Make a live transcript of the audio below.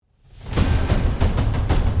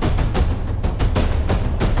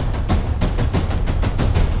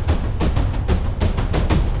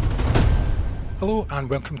and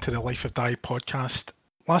welcome to the Life of Die podcast.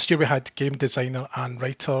 Last year we had game designer and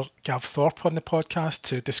writer Gav Thorpe on the podcast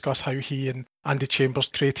to discuss how he and Andy Chambers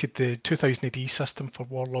created the 2000 AD system for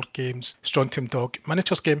Warlord Games' Strontium Dog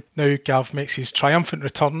miniatures game. Now Gav makes his triumphant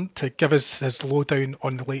return to give us his lowdown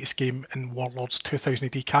on the latest game in Warlord's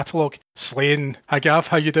 2000 AD catalogue, Slain. Hi Gav,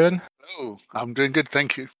 how you doing? Oh, I'm doing good,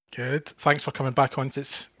 thank you. Good. Thanks for coming back on.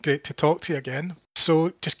 It's great to talk to you again.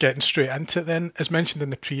 So just getting straight into it then, as mentioned in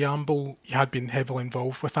the preamble, you had been heavily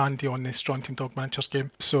involved with Andy on the Strontium Dog miniatures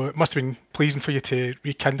game. So it must have been pleasing for you to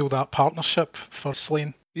rekindle that partnership for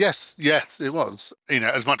Slain. Yes, it was.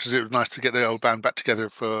 As much as it was nice to get the old band back together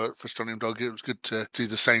for Strontium Dog, it was good to do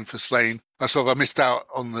the same for Slain. I missed out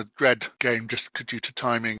on the Dread game just due to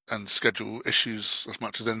timing and schedule issues as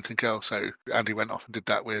much as anything else. So Andy went off and did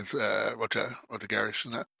that with Roger Garish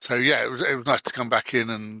and that. So yeah, it was nice to come back in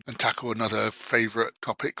and tackle another favourite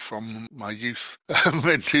topic from my youth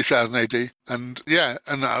in 2000 AD. And yeah,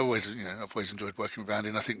 and I've always enjoyed working with Andy,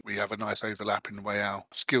 and I think we have a nice overlap in the way our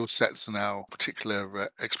skill sets and our particular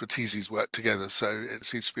expertises work together. So it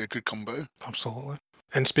seems to be a good combo. Absolutely.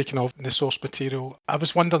 And speaking of the source material, I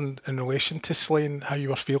was wondering in relation to Slain how you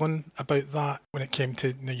were feeling about that when it came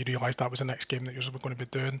to, you realised that was the next game that you were going to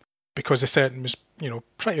be doing, because the setting was,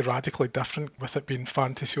 pretty radically different with it being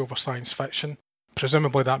fantasy over science fiction.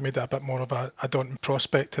 Presumably that made it a bit more of a daunting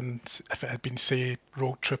prospect than if it had been, say,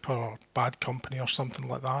 Rogue Trooper or Bad Company or something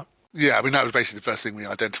like that. Yeah, that was basically the first thing we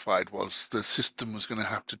identified was the system was going to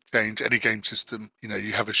have to change. Any game system,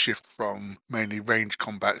 you have a shift from mainly range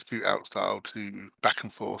combat through outstyle to back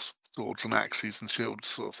and forth swords and axes and shields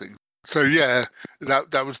sort of thing. So yeah,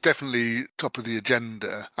 that was definitely top of the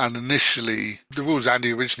agenda. And initially, the rules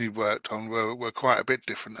Andy originally worked on were quite a bit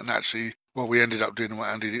different. And actually, what we ended up doing, what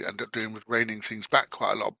Andy ended up doing was reining things back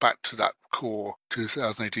quite a lot, back to that core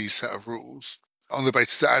 2000 AD set of rules, on the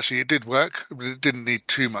basis that actually it did work, but it didn't need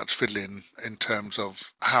too much fiddling in terms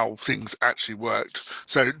of how things actually worked.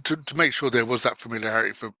 So to make sure there was that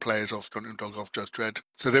familiarity for players of Strontium Dog, of Judge Dredd.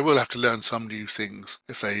 So they will have to learn some new things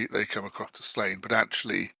if they come across the Slain, but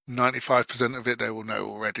actually 95% of it they will know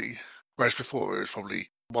already. Whereas before it was probably,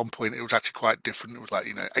 at one point it was actually quite different. It was like,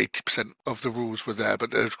 80% of the rules were there,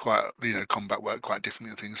 but there was quite, combat worked quite differently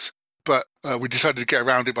and things. But we decided to get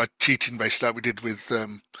around it by cheating, basically, like we did with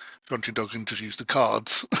Strontium Dog, and just use the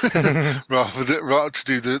cards rather to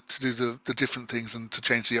do the different things and to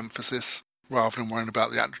change the emphasis, rather than worrying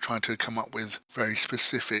about trying to come up with very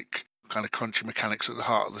specific kind of crunchy mechanics at the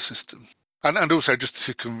heart of the system. And also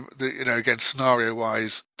just to, again,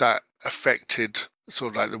 scenario-wise, that affected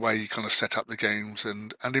sort of like the way you kind of set up the games,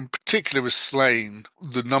 and in particular with Slain,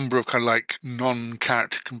 the number of kind of like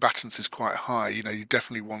non-character combatants is quite high. You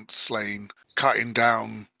definitely want Slain cutting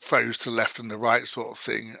down foes to the left and the right sort of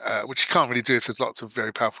thing, which you can't really do if there's lots of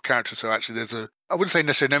very powerful characters. So actually there's I wouldn't say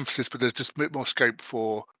necessarily an emphasis, but there's just a bit more scope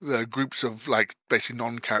for the groups of like basically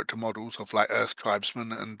non-character models of like Earth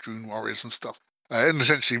Tribesmen and Droon Warriors and stuff. And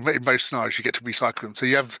essentially, in most scenarios, you get to recycle them. So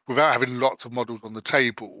you have, without having lots of models on the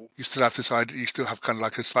table, you still have this idea. You still have kind of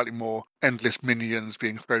like a slightly more endless minions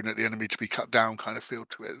being thrown at the enemy to be cut down kind of feel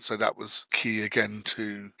to it. So that was key again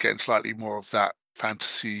to getting slightly more of that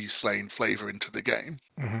fantasy Slain flavour into the game.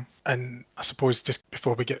 Mm-hmm. And I suppose just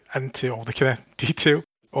before we get into all the kind of detail,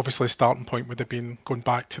 obviously, the starting point would have been going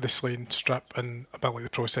back to the Slain strip and a bit like the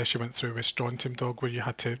process you went through with Strontium Dog, where you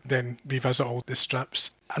had to then revisit all the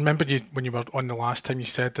strips. I remember when you were on the last time, you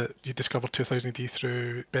said that you discovered 2000 AD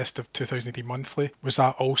through Best of 2000 AD Monthly. Was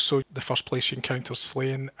that also the first place you encountered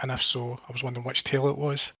Slain? And if so, I was wondering which tale it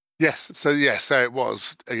was. Yes, so it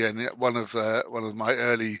was. Again, one of my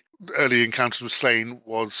early encounters with Slain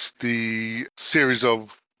was the series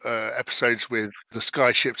of episodes with the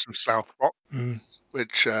Sky Ships and Slough Rock.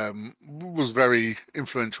 Which was very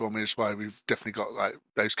influential on me. That's why we've definitely got like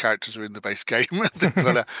those characters are in the base game.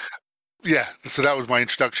 Yeah, so that was my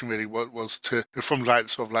introduction. Really, was to from like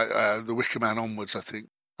sort of like the Wicker Man onwards. I think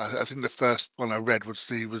the first one I read was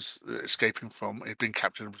he was escaping from. He'd been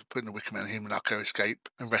captured and was put in the Wicker Man. Him and Akko escape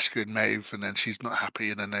and rescuing Maeve, and then she's not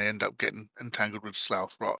happy, and then they end up getting entangled with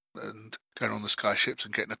Slough Rot and going on the Sky Ships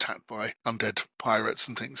and getting attacked by undead pirates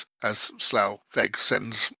and things. As Slough Veg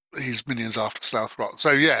sends his minions after Slough Rot.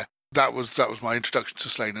 So yeah, that was my introduction to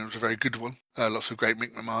Slain, and it was a very good one. Lots of great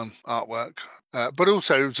Mick McMahon artwork. But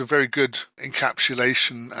also it was a very good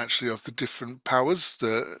encapsulation actually of the different powers,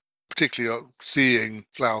 particularly seeing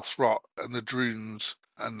Slough Rot and the Droons,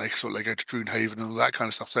 and they go to Droon Haven and all that kind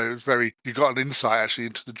of stuff. So it was you got an insight actually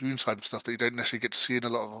into the Droon side of stuff that you don't necessarily get to see in a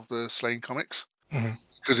lot of the Slain comics. Mm-hmm.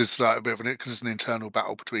 Because it's like a bit of because it's an internal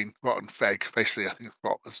battle between Rot and Feg. Basically, I think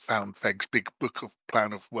Rot has found Feg's big book of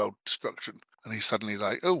plan of world destruction, and he's suddenly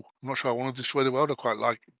like, oh, I'm not sure I want to destroy the world. I quite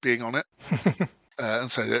like being on it.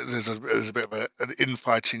 And so there's a bit of an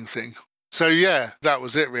infighting thing. So yeah, that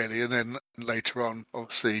was it really. And then later on,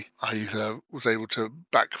 obviously, I was able to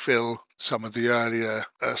backfill some of the earlier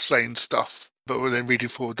Slain stuff, but we're then reading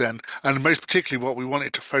forward then. And most particularly, what we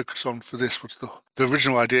wanted to focus on for this was the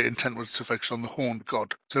original intent was to focus on the Horned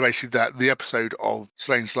God. So basically, that the episode of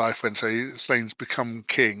Slane's life when Slane's become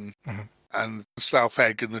king. Mm-hmm. And Slough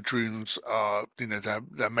Egg and the Drunes are,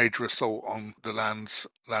 their major assault on the land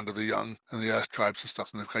of the young and the Earth tribes and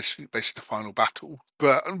stuff, and basically the final battle.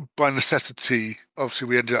 But by necessity, obviously,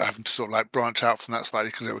 we ended up having to sort of like branch out from that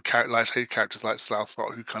slightly because there were characters like Slough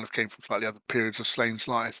who kind of came from slightly other periods of Slane's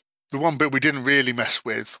life. The one bit we didn't really mess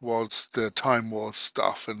with was the Time Wars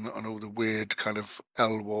stuff and all the weird kind of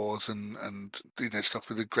L Wars and stuff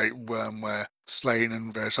with the Great Worm where Slain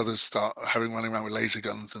and various others start running around with laser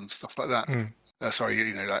guns and stuff like that.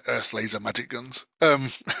 Like Earth laser magic guns,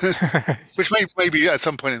 which maybe at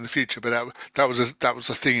some point in the future, but that was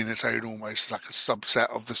a thing in its own, almost like a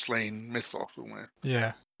subset of the Slain mythos, almost.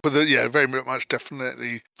 Yeah. But very much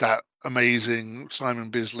definitely that amazing Simon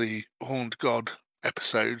Bisley Horned God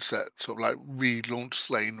episodes that sort of like relaunched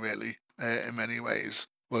Slain really in many ways.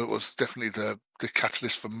 Well, it was definitely the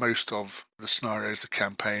catalyst for most of the scenarios, the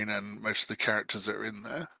campaign, and most of the characters that are in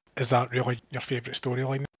there. Is that really your favourite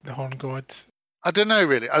storyline, the Horned God? I don't know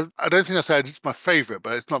really. I don't think I said it's my favourite,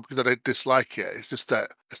 but it's not because I don't dislike it. It's just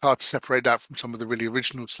that it's hard to separate that from some of the really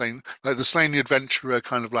original Slain, like the Slain the Adventurer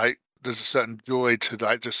kind of like. There's a certain joy to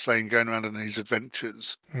like just Slain going around on these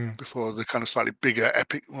adventures before the kind of slightly bigger,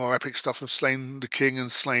 more epic stuff of Slain the King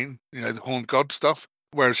and Slain, the Horned God stuff.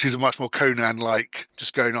 Whereas he's a much more Conan-like,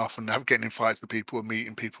 just going off and getting in fights with people and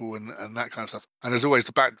meeting people and that kind of stuff. And there's always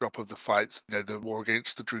the backdrop of the fights, the war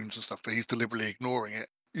against the Drunes and stuff, but he's deliberately ignoring it.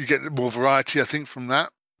 You get more variety, I think, from that.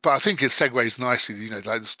 But I think it segues nicely, like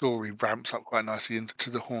the story ramps up quite nicely into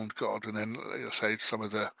the Horned God, and then, say, some of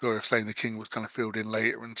the story of Slain the King was kind of filled in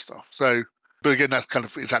later and stuff. So, but again, that's kind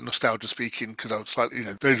of, is that nostalgia speaking, because I was slightly,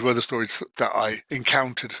 those were the stories that I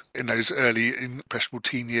encountered in those early impressionable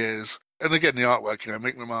teen years. And again, the artwork,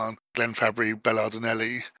 Mick McMahon, Glenn Fabry, Bella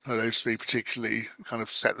Ardinelli, those three particularly kind of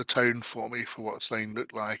set the tone for me for what Slain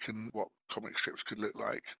looked like and what comic strips could look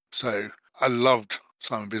like. So I loved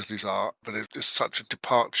Simon Bisley's art, but it's such a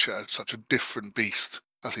departure, such a different beast,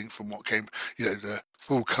 I think, from what came, the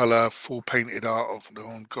full colour, full painted art of the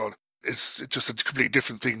Horned God. It's just a completely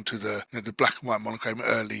different thing to the the black and white monochrome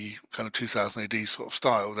early kind of 2000 AD sort of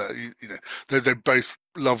style. That they're both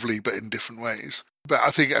lovely, but in different ways. But I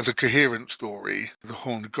think as a coherent story, the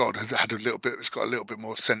Horned God has had it's got a little bit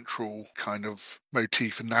more central kind of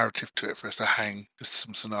motif and narrative to it for us to hang just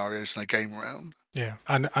some scenarios and a game around. Yeah,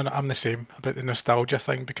 and I'm the same about the nostalgia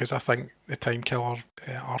thing, because I think the Time Killer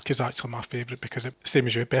arc is actually my favourite, because same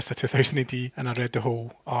as you, best of 2000 AD, and I read the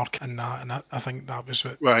whole arc in that, and I think that was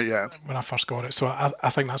right, yeah, when I first got it. So I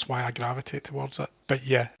think that's why I gravitate towards it. But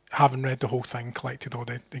yeah, having read the whole thing, collected all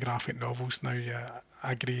the graphic novels now, yeah,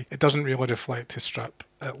 I agree. It doesn't really reflect the strip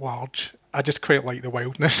at large. I just quite like the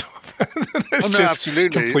wildness of it. It's just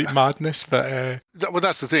absolutely. Complete madness, but...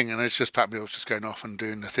 that's the thing, and it's just Pat Mills just going off and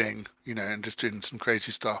doing the thing, and just doing some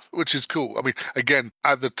crazy stuff, which is cool. I mean, again,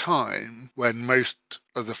 at the time, when most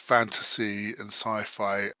of the fantasy and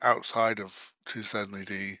sci-fi outside of 2000 AD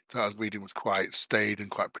that I was reading was quite staid and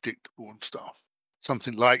quite predictable and stuff,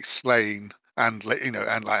 something like Slain and,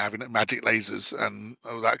 and like having magic lasers and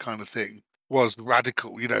all that kind of thing was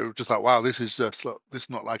radical, just like, wow, this is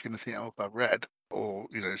not like anything else I've read or,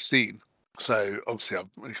 seen. So obviously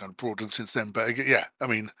I've kind of broadened since then. But yeah, I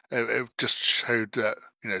mean, it just showed that,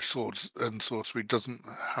 swords and sorcery doesn't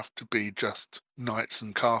have to be just knights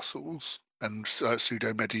and castles and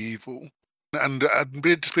pseudo-medieval. And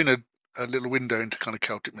it's been a little window into kind of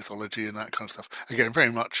Celtic mythology and that kind of stuff. Again,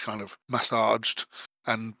 very much kind of massaged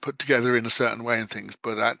and put together in a certain way and things,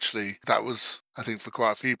 but actually that was, I think, for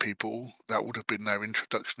quite a few people, that would have been their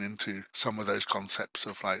introduction into some of those concepts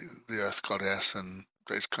of like the Earth Goddess and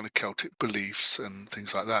those kind of Celtic beliefs and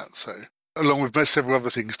things like that. So, along with several other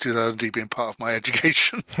things, 2000 being part of my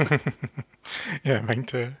education. Yeah, mine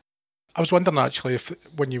too. I was wondering actually if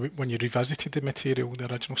when you revisited the material,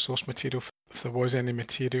 the original source material, if there was any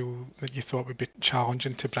material that you thought would be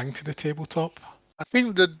challenging to bring to the tabletop. I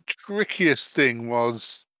think the trickiest thing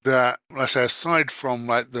was that, let's say, aside from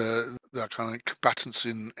like the kind of combatants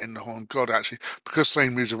in the Horned God, actually, because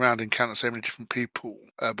Slain moves around and encounters so many different people,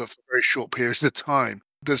 but for very short periods of time,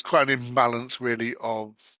 there's quite an imbalance really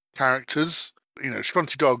of characters.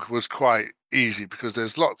 Stronty Dog was quite easy because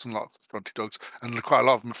there's lots and lots of Stronty Dogs, and quite a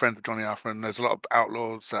lot of them are friends with Johnny Alpha, and there's a lot of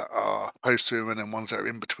outlaws that are opposed to him, and then ones that are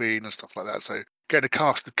in between and stuff like that. So getting a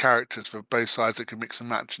cast of characters for both sides that can mix and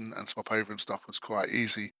match and swap over and stuff was quite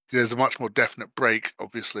easy. There's a much more definite break,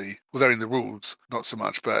 obviously, although in the rules, not so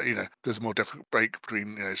much, but, there's a more definite break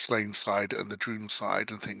between, Slane's side and the Droon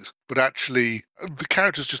side and things. But actually, the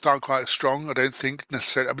characters just aren't quite as strong, I don't think,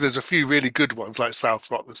 necessarily. I mean, there's a few really good ones, like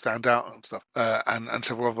South Rock, that stand out and stuff, and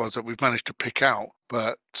several other ones that we've managed to pick out.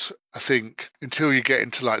 But I think until you get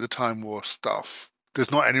into, like, the Time War stuff,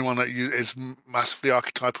 there's not anyone that is massively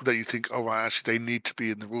archetypal that you think, oh, right, actually, they need to be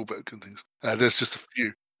in the rulebook and things. There's just a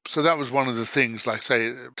few. So that was one of the things, like,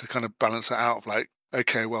 say, to kind of balance it out of like,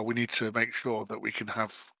 okay, well, we need to make sure that we can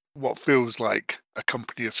have what feels like a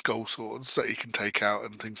company of skull swords that you can take out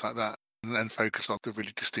and things like that, and then focus on the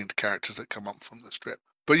really distinct characters that come up from the strip.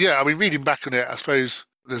 But yeah, I mean, reading back on it, I suppose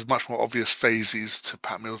there's much more obvious phases to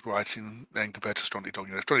Pat Mills' writing than compared to Stronty Dog.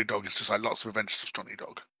 Stronty Dog is just like lots of adventures of Stronty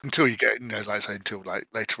Dog until you get, like I say, until like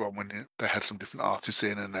later on when they had some different artists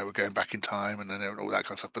in and they were going back in time and then all that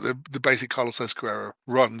kind of stuff. But the basic Carlos Escarrera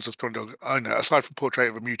runs of Stronty Dog, I know, aside from Portrait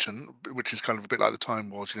of a Mutant, which is kind of a bit like the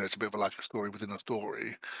Time Wars, it's a bit of like a story within a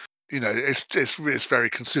story. It's very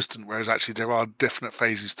consistent, whereas actually there are definite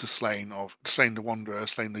phases to Slane, of Slane the Wanderer,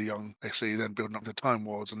 Slane the Young, actually then building up the Time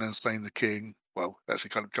Wars, and then Slane the King. Well,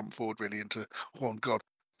 actually kind of jump forward really into Horned God.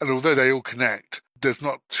 And although they all connect, there's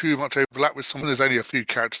not too much overlap with some. There's only a few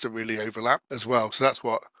characters that really overlap as well. So that's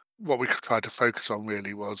what we tried to focus on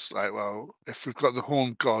really was like, well, if we've got the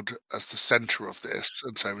Horned God as the center of this,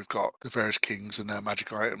 and so we've got the various kings and their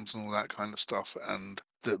magic items and all that kind of stuff, and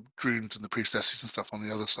the Droons and the priestesses and stuff on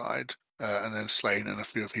the other side, and then Slane and a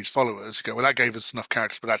few of his followers, you go, well, that gave us enough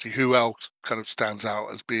characters, but actually who else kind of stands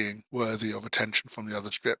out as being worthy of attention from the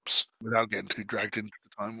other strips without getting too dragged into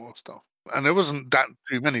the Time War stuff? And there wasn't that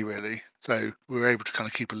too many, really. So we were able to kind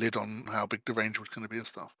of keep a lid on how big the range was going to be and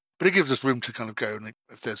stuff. But it gives us room to kind of go, and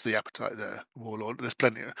if there's the appetite there, Warlord, there's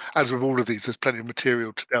plenty, as with all of these, there's plenty of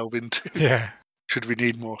material to delve into. Yeah. Should we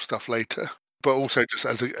need more stuff later. But also just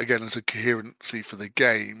as a coherency for the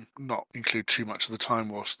game, not include too much of the Time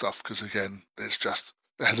War stuff, because again, it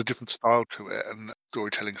has a different style to it, and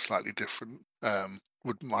storytelling is slightly different.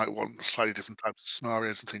 Might want slightly different types of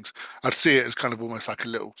scenarios and things. I'd see it as kind of almost like a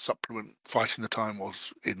little supplement fighting the Time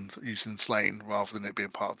Wars in using Slane rather than it being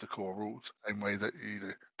part of the core rules. Same way that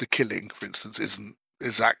the killing, for instance, isn't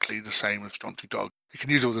exactly the same as Stronty Dog. You can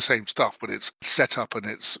use all the same stuff, but its setup and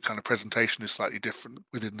its kind of presentation is slightly different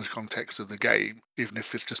within the context of the game, even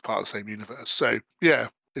if it's just part of the same universe. So yeah,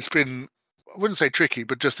 it's been, I wouldn't say tricky,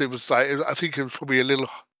 but just it was like, I think it was probably a little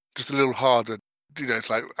harder. It's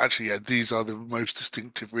like, actually, yeah, these are the most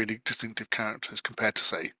really distinctive characters compared to,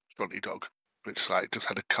 say, Stronty Dog, which like just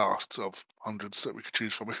had a cast of hundreds that we could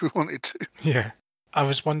choose from if we wanted to. Yeah. I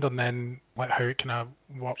was wondering then, like, how it kind of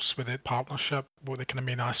works with the partnership, what the kind of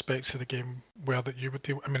main aspects of the game were that you would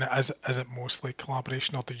do. I mean, is it mostly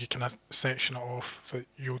collaboration, or do you kind of section it off that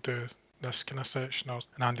you'll do this kind of section,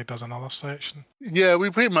 and Andy does another section? Yeah, we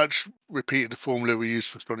pretty much repeated the formula we used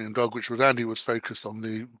for Stronty and Dog, which was Andy was focused on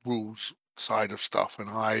the rules side of stuff, and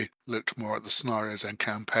I looked more at the scenarios and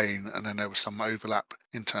campaign, and then there was some overlap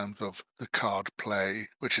in terms of the card play,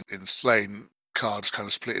 which in Slane, cards kind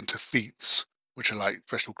of split into feats, which are like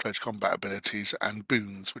special close combat abilities, and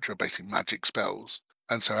boons, which are basically magic spells.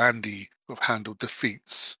 And so Andy sort of handled the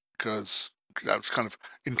feats because that was kind of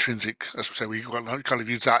intrinsic, as we say, we kind of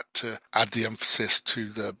use that to add the emphasis to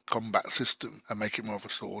the combat system and make it more of a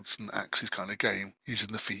swords and axes kind of game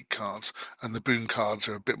using the feat cards. And the boon cards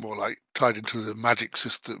are a bit more like tied into the magic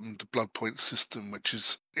system, the blood point system, which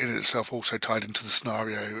is in itself also tied into the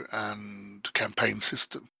scenario and campaign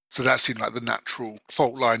system. So that seemed like the natural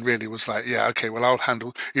fault line really was like, yeah, okay, well, I'll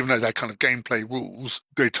handle, even though they're kind of gameplay rules,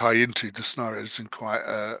 they tie into the scenarios in quite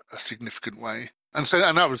a significant way. And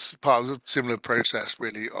that was part of the similar process,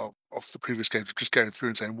 really, of the previous games, of just going through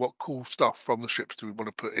and saying, what cool stuff from the ships do we want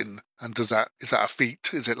to put in? And is that a feat?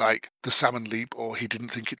 Is it like the salmon leap, or he didn't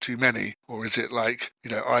think it too many? Or is it like,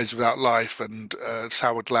 Eyes Without Life and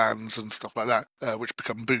Soured Lands and stuff like that, which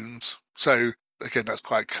become boons? So, again, that's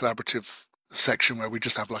quite collaborative section where we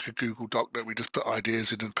just have like a Google Doc that we just put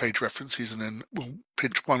ideas in and page references, and then we'll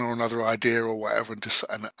pinch one or another idea or whatever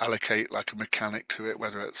and allocate like a mechanic to it,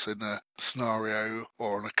 whether it's in a scenario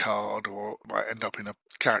or on a card, or it might end up in a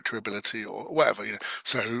character ability or whatever,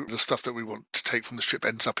 So the stuff that we want to take from the strip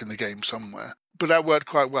ends up in the game somewhere. But that worked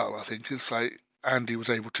quite well, I think. It's like Andy was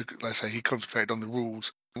able to, like I say, he concentrated on the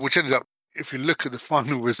rules, which ended up, if you look at the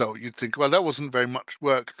final result, you'd think, well, that wasn't very much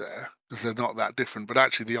work there because they're not that different. But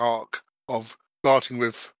actually the arc of starting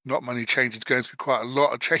with not many changes, going through quite a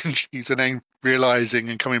lot of changes, and then realizing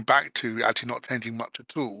and coming back to actually not changing much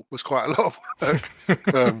at all was quite a lot of work.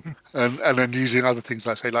 And then using other things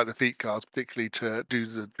like, say, like the feet guards, particularly to do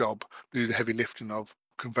the job, do the heavy lifting of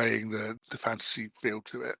conveying the fantasy feel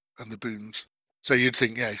to it and the boons. So you'd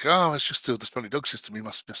think, yeah, oh, it's just still the Scrawny Dog system. He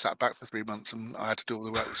must have just sat back for 3 months and I had to do all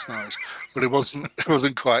the work with Snarls. But it wasn't. It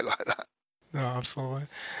wasn't quite like that. No, absolutely.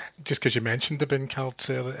 Just because you mentioned the bin cards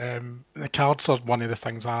there, the cards are one of the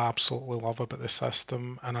things I absolutely love about the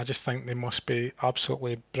system, and I just think they must be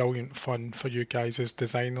absolutely brilliant fun for you guys as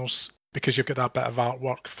designers because you've got that bit of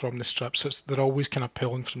artwork from the strip, so they're always kind of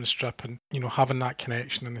pulling from the strip and, having that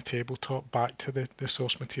connection in the tabletop back to the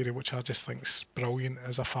source material, which I just think is brilliant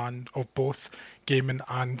as a fan of both gaming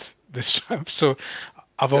and the strip. So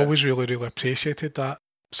I've always really, really appreciated that.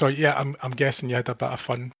 So yeah, I'm guessing you had a bit of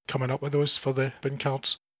fun coming up with those for the bin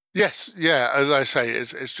cards. Yes, yeah. As I say,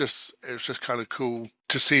 it was just kind of cool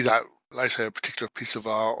to see that, like I say, a particular piece of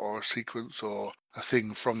art or a sequence or a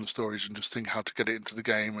thing from the stories, and just think how to get it into the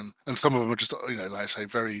game. And some of them are just, like I say,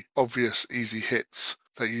 very obvious, easy hits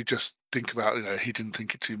that you just think about. He didn't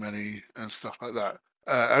think it too many and stuff like that.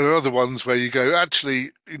 And other ones where you go,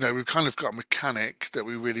 actually, we've kind of got a mechanic that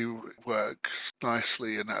we really work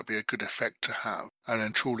nicely, and that'd be a good effect to have. And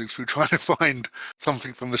then trawling through trying to find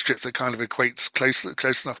something from the strips that kind of equates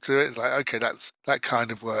close enough to it. It's like, okay, that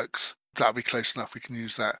kind of works. That'll be close enough. We can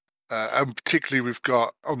use that. And particularly we've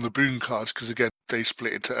got on the boon cards, because again, they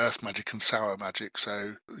split into earth magic and sour magic.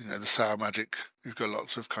 So, the sour magic, we've got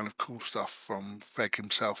lots of kind of cool stuff from Freg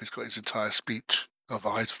himself. He's got his entire speech of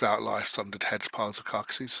eyes without life, sundered heads, piles of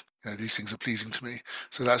carcasses. These things are pleasing to me.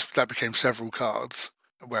 So that became several cards.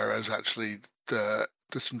 Whereas actually there's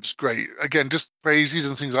some just great, again, just phrases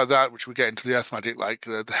and things like that, which we get into the earth magic, like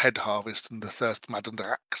the head harvest and the thirst maddened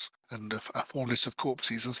axe and the fullness of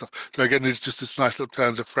corpses and stuff. So again, there's just this nice little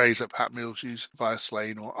turns of phrase that Pat Mills used via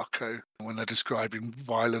Slain or Ukko when they're describing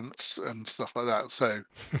violence and stuff like that. So,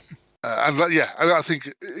 and I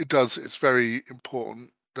think it does. It's very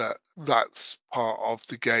important that that's part of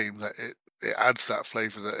the game, that it adds that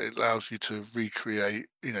flavour, that it allows you to recreate,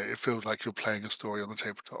 it feels like you're playing a story on the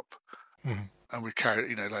tabletop. Mm-hmm. And we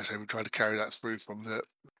carry, like I say, we try to carry that through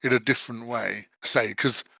in a different way, say,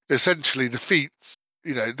 because essentially the feats,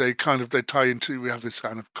 they tie into, we have this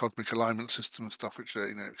kind of cosmic alignment system and stuff, which,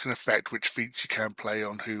 can affect which feats you can play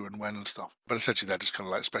on who and when and stuff. But essentially they're just kind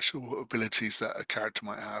of like special abilities that a character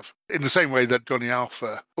might have. In the same way that Johnny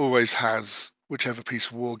Alpha always has whichever piece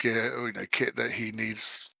of war gear or kit that he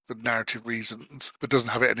needs for narrative reasons, but doesn't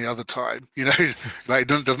have it any other time. Like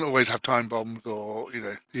doesn't always have time bombs, or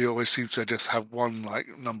he always seems to just have one like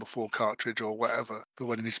number 4 cartridge or whatever. But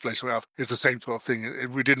when he needs to play something else, it's the same sort of thing.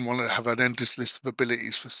 We didn't want to have an endless list of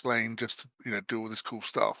abilities for Slain just to do all this cool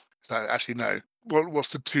stuff. So actually, no.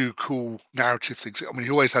 What's the 2 cool narrative things? I mean,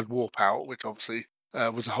 he always had warp out, which obviously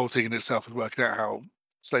was a whole thing in itself, and working out how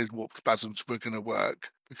Slane's warp spasms were going to work,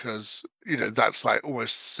 because that's like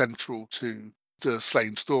almost central to the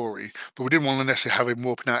Slain story. But we didn't want to necessarily have him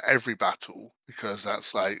warping out every battle, because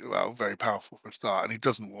that's like, well, very powerful for a start, and he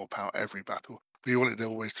doesn't warp out every battle. But you wanted there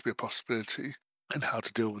always to be a possibility and how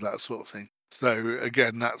to deal with that sort of thing. So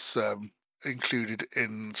again, that's included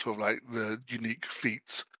in sort of like the unique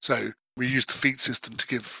feats. So we used the feat system to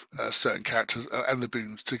give certain characters, and the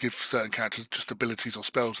boons to give certain characters just abilities or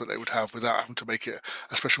spells that they would have without having to make it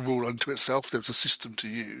a special rule unto itself. There was a system to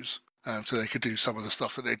use, so they could do some of the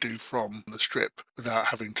stuff that they do from the strip without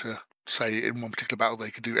having to say in one particular battle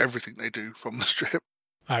they could do everything they do from the strip.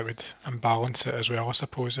 I would balance it as well, I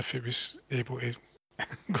suppose, if it was able to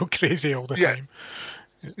go crazy all the time.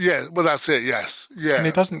 Yeah, well, that's it, yes. Yeah. And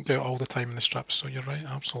he doesn't do it all the time in the strips, so you're right,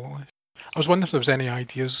 absolutely. I was wondering if there was any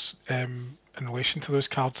ideas in relation to those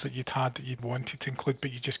cards that you'd wanted to include,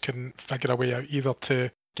 but you just couldn't figure a way out either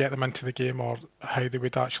to get them into the game or how they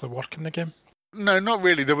would actually work in the game. No, not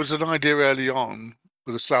really. There was an idea early on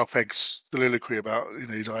with the Slough-Egg's soliloquy about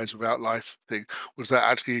his eyes without life thing, was that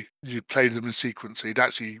actually you'd play them in sequence. So you'd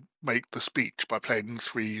actually make the speech by playing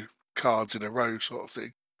 3 cards in a row, sort of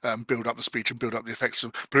thing. Build up the speech and build up the effects,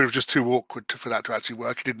 but it was just too awkward for that to actually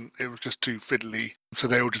work. It was just too fiddly, so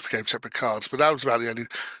they all just became separate cards. But that was about the only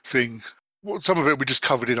thing. Some of it we just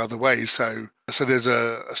covered in other ways. So there's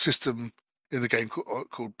a system in the game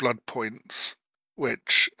called Blood Points,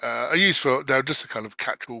 which are used for, they're just a kind of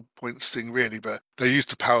catch-all points thing, really, but they're used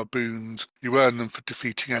to power boons. You earn them for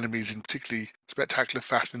defeating enemies in particularly spectacular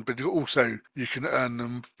fashion, but also you can earn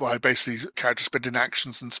them by basically characters spending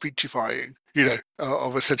actions and speechifying,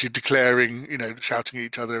 of essentially declaring, shouting at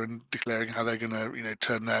each other and declaring how they're going to,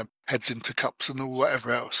 turn their heads into cups and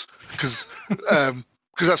whatever else. Because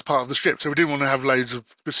because that's part of the strip. So we didn't want to have loads of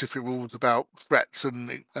specific rules about threats and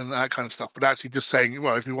that kind of stuff, but actually just saying,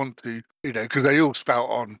 well, if you want to, because they all spout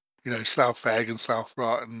on, Slaugfeg and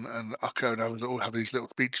Slaugthrat and Ukko and others all have these little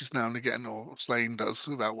speeches now and again, or Slane does,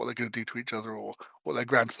 about what they're going to do to each other or what their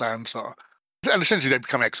grand plans are. And essentially they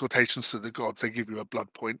become exhortations to the gods. They give you a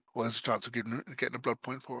blood point, or there's a chance of getting a blood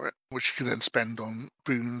point for it, which you can then spend on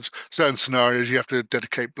boons. Certain scenarios you have to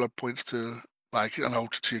dedicate blood points to, like an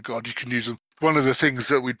altar to your god. You can use them. One of the things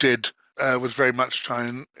that we did was very much try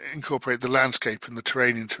and incorporate the landscape and the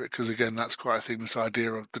terrain into it, because again, that's quite a thing, this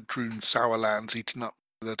idea of the Druun sour lands eating up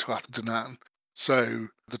the Tuatha De Danann. So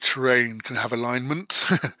the terrain can have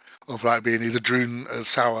alignments of like being either Druun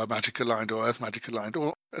sour magic aligned or earth magic aligned,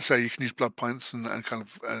 or so you can use blood points and kind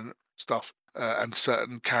of stuff and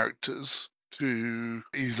certain characters to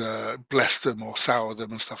either bless them or sour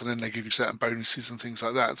them and stuff, and then they give you certain bonuses and things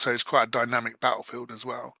like that. So it's quite a dynamic battlefield as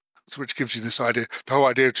well. So which gives you this idea, the whole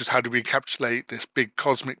idea of just how do we encapsulate this big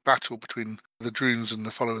cosmic battle between the Druuns and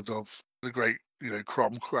the followers of the great,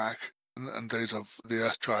 Crom Crack and those of the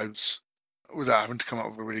Earth tribes, without having to come up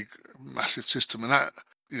with a really massive system. And that,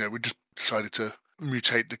 we just decided to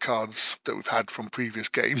mutate the cards that we've had from previous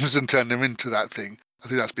games and turn them into that thing. I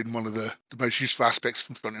think that's been one of the most useful aspects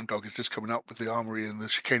from Strontium Dog, is just coming up with the armory and the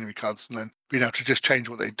chicanery cards and then being able to just change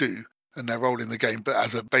what they do and their role in the game, but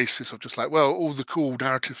as a basis of just like, well, all the cool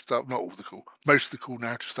narrative stuff, not all the cool, most of the cool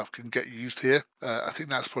narrative stuff can get used here. I think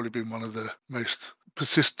that's probably been one of the most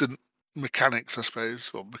persistent mechanics, I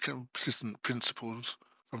suppose, or persistent principles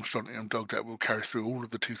from Strontium Dog that will carry through all of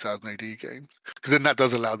the 2000 AD games. Because then that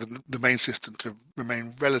does allow the main system to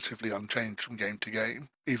remain relatively unchanged from game to game,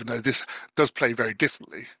 even though this does play very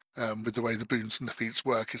differently. With the way the boons and the feats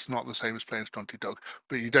work, it's not the same as playing Strontium Dog,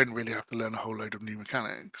 but you don't really have to learn a whole load of new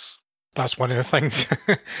mechanics. That's one of the things,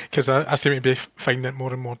 because I seem to be finding it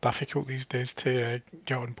more and more difficult these days to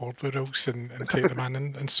get on board with rules and take them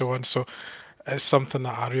in and so on. So it's something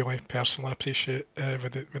that I really personally appreciate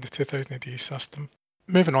with the 2000 AD system.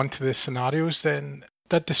 Moving on to the scenarios then,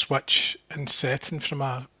 did the switch in setting from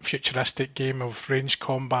a futuristic game of ranged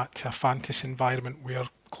combat to a fantasy environment where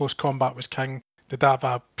close combat was king, did that have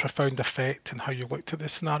a profound effect on how you looked at the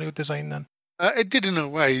scenario design then? It did in a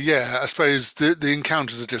way, yeah. I suppose the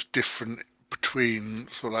encounters are just different between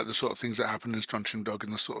sort of like the sort of things that happen in Strontium Dog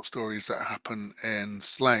and the sort of stories that happen in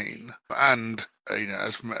Slane. And,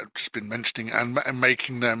 as I've just been mentioning, and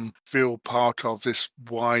making them feel part of this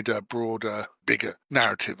wider, broader, bigger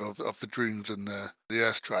narrative of the Druuns and the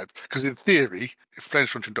Earth Tribe. Because in theory, if playing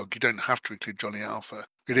Strontium Dog, you don't have to include Johnny Alpha.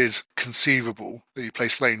 It is conceivable that you play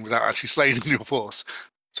Slane without actually slaying your force.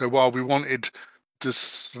 So while we wanted the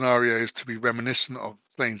scenarios to be reminiscent of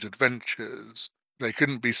Slane's adventures, they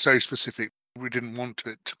couldn't be so specific. We didn't want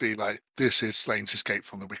it to be like, this is Slane's escape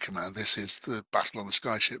from the Wicker Man, this is the battle on the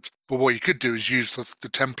skyships. But what you could do is use the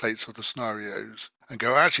templates of the scenarios and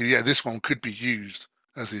go, actually, yeah, this one could be used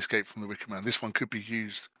as the escape from the Wicker Man. This one could be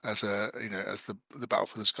used as as the battle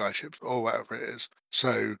for the skyships or whatever it is.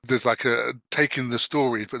 So there's like taking the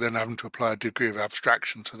stories, but then having to apply a degree of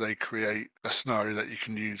abstraction so they create a scenario that you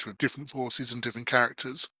can use with different forces and different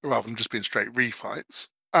characters, rather than just being straight refights.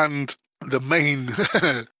 And the main,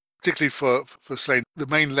 particularly for Slane, the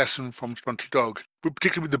main lesson from Strontium Dog, but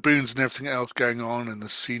particularly with the boons and everything else going on and the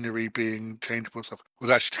scenery being changeable and stuff,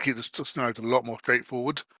 was actually to keep the scenarios a lot more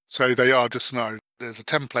straightforward. So they are just scenarios. There's a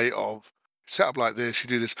template of set up like this, you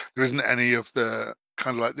do this. There isn't any of the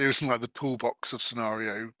kind of like, there isn't like the toolbox of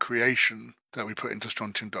scenario creation that we put into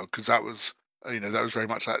Strontium Dog, because that was very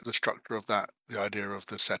much like the structure of that, the idea of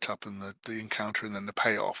the setup and the encounter, and then the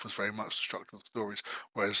payoff was very much the structure of the stories,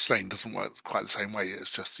 whereas Slane doesn't work quite the same way.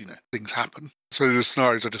 It's just, things happen. So the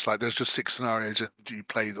scenarios are just like, there's just 6 scenarios, and you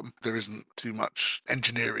play them. There isn't too much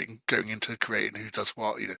engineering going into creating who does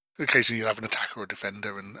what, Occasionally you'll have an attacker or a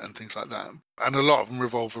defender and things like that. And a lot of them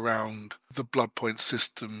revolve around the blood point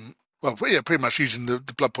system. Well, yeah, pretty much using the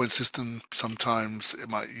blood point system. Sometimes it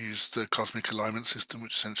might use the cosmic alignment system,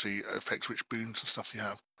 which essentially affects which boons and stuff you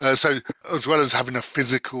have. So as well as having a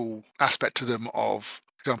physical aspect to them of,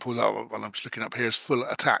 for example, that one I'm just looking up here is full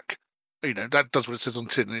attack. That does what it says on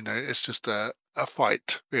tin. It's just a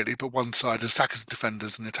fight, really, but one side is attackers and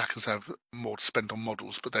defenders, and the attackers have more to spend on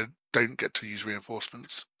models, but they don't get to use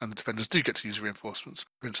reinforcements, and the defenders do get to use reinforcements,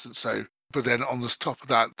 for instance. So, but then on the top of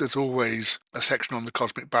that, there's always a section on the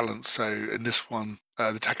cosmic balance. So in this one,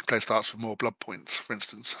 the attacking player starts with more blood points, for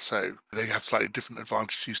instance. So they have slightly different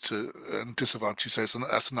advantages and disadvantages. So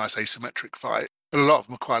that's a nice asymmetric fight. And a lot of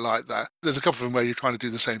them are quite like that. There's a couple of them where you're trying to do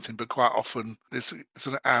the same thing, but quite often it's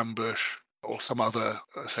an ambush or some other,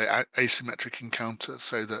 say, asymmetric encounter,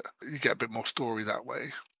 so that you get a bit more story that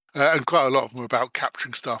way. And quite a lot of them are about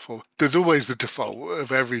capturing stuff. Or there's always the default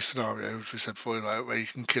of every scenario, as we said before, like, where you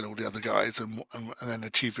can kill all the other guys and then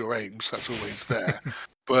achieve your aims. That's always there.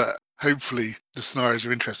 But hopefully the scenarios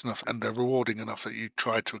are interesting enough and they're rewarding enough that you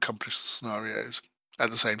try to accomplish the scenarios at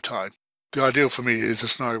the same time. The ideal for me is a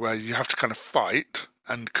scenario where you have to kind of fight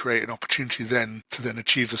and create an opportunity then to then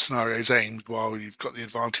achieve the scenario's aims while you've got the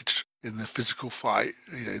advantage in the physical fight,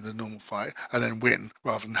 the normal fight, and then win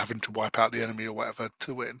rather than having to wipe out the enemy or whatever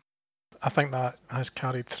to win. I think that has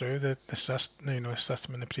carried through the system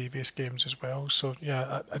in the previous games as well. So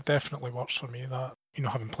yeah, it definitely works for me. That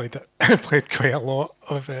having played played quite a lot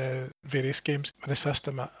of various games with the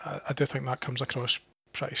system, I do think that comes across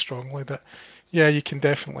pretty strongly. That yeah, you can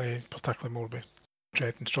definitely, particularly more with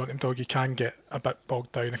Dread and Strontium Dog, you can get a bit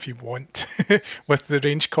bogged down if you want with the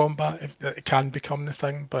range combat. It can become the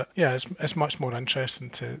thing, but yeah, it's much more interesting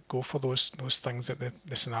to go for those things that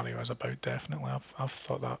the scenario is about. Definitely, I've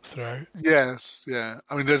thought that throughout. Yes, yeah.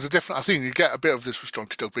 I mean, there's a different. I think you get a bit of this with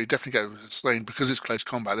Strontium Dog, but you definitely get it with Slane because it's close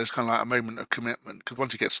combat. There's kind of like a moment of commitment because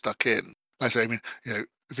once you get stuck in, like I say, I mean,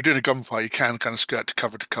 if you're doing a gunfight, you can kind of skirt to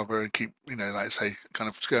cover and keep, like I say, kind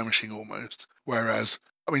of skirmishing almost. Whereas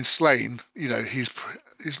I mean, Slane,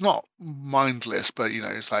 he's not mindless, but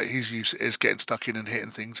it's like his use is getting stuck in and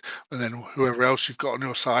hitting things, and then whoever else you've got on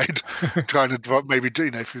your side, trying to maybe do,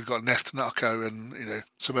 if you've got Nest and Ukko and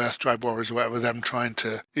some Earth Tribe warriors or whatever, them trying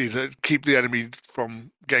to either keep the enemy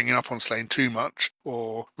from ganging up on Slane too much,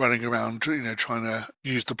 or running around, trying to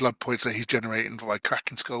use the blood points that he's generating by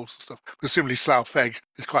cracking skulls and stuff. Because similarly, Slough Egg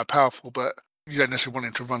is quite powerful, but you don't necessarily want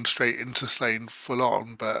him to run straight into Slane full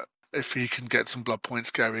on, but if he can get some blood points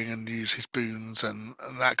going and use his boons and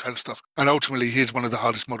that kind of stuff. And ultimately, he's one of the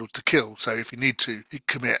hardest models to kill. So if you need to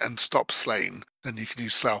commit and stop Slane, then you can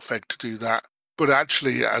use Slough Egg to do that. But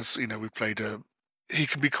actually, as we played he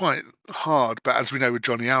can be quite hard, but as we know with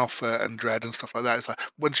Johnny Alpha and Dread and stuff like that, it's like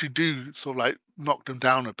once you do sort of like knock them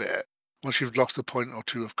down a bit, once you've lost a point or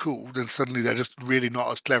two of cool, then suddenly they're just really not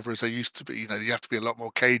as clever as they used to be. You have to be a lot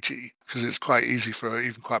more cagey because it's quite easy for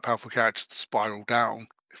even quite powerful characters to spiral down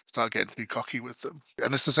if you start getting too cocky with them.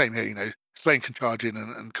 And it's the same here, Slane can charge in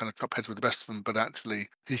and kind of chop heads with the best of them, but actually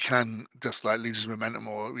he can just like lose his momentum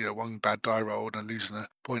or, one bad die roll and losing a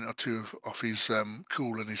point or two off his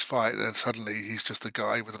cool in his fight, and suddenly he's just a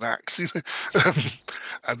guy with an axe,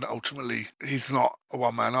 and ultimately he's not a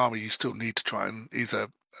one-man army. You still need to try and either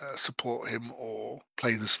support him or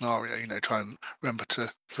play the scenario, try and remember to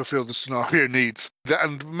fulfill the scenario needs.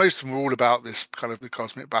 And most of them are all about this kind of the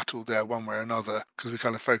cosmic battle there one way or another, because we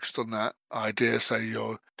kind of focused on that idea. So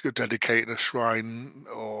you're dedicating a shrine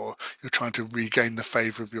or you're trying to regain the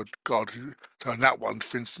favor of your god. So in that one,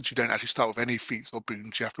 for instance, you don't actually start with any feats or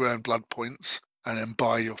boons. You have to earn blood points and then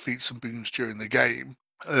buy your feats and boons during the game.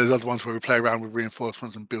 There's other ones where we play around with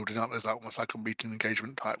reinforcements and building up. There's almost like a meeting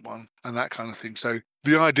engagement type one and that kind of thing. So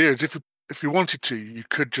the idea is if you wanted to, you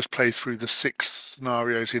could just play through the 6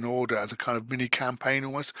 scenarios in order as a kind of mini campaign,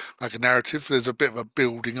 almost like a narrative. There's a bit of a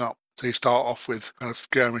building up. So you start off with kind of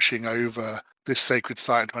skirmishing over this sacred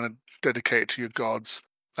site and trying to dedicate it to your gods.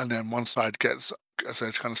 And then one side gets, as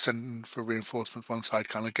I kind of sending for reinforcements, one side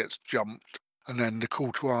kind of gets jumped. And then the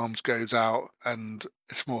call to arms goes out and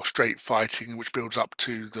it's more straight fighting, which builds up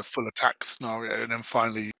to the full attack scenario. And then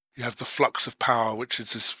finally, you have the flux of power, which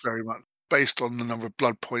is this very much based on the number of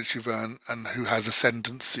blood points you've earned and who has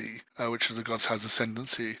ascendancy, which of the gods has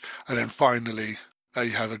ascendancy. And then finally,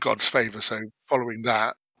 you have the god's favor. So following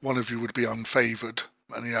that, one of you would be unfavored.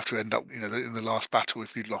 And you have to end up, in the last battle,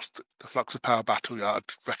 if you'd lost the Flux of Power battle, I'd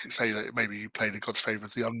say that maybe you play the god's favour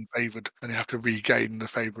as the unfavoured, and you have to regain the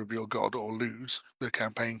favour of your god or lose the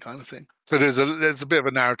campaign kind of thing. So there's a bit of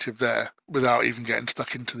a narrative there without even getting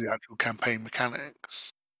stuck into the actual campaign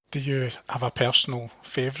mechanics. Do you have a personal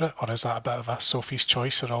favourite, or is that a bit of a Sophie's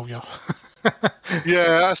choice or all your...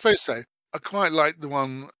 Yeah, I suppose so. I quite like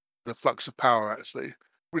the Flux of Power, actually,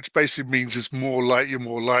 which basically means you're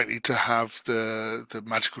more likely to have the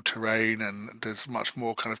magical terrain, and there's much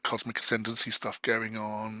more kind of cosmic ascendancy stuff going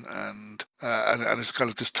on, and it's kind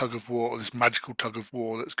of this tug of war, this magical tug of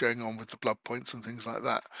war that's going on with the blood points and things like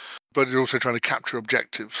that. But you're also trying to capture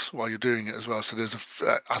objectives while you're doing it as well. So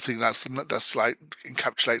I think that's like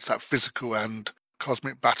encapsulates that physical and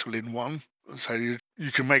cosmic battle in one. So you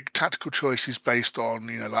can make tactical choices based on,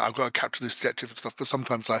 like I've got to capture this objective and stuff, but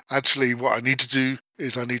sometimes actually what I need to do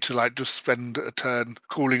is I need to just spend a turn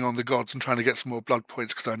calling on the gods and trying to get some more blood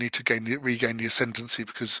points because I need to regain the ascendancy,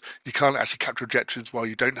 because you can't actually capture objectives while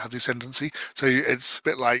you don't have the ascendancy. So it's a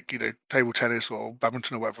bit like, table tennis or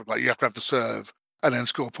badminton or whatever, like you have to have the serve and then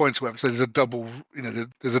score points or whatever. So there's a double,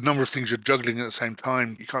 there's a number of things you're juggling at the same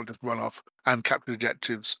time. You can't just run off and capture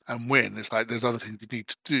objectives and win. It's like there's other things you need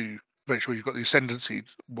to do. Make sure you've got the ascendancy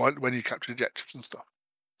when you capture objectives and stuff.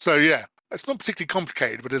 So yeah, it's not particularly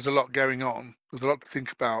complicated, but there's a lot going on. There's a lot to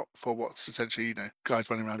think about for what's essentially, guys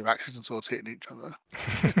running around with axes and swords hitting each other.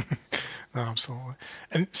 No, absolutely.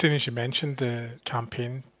 And seeing as you mentioned the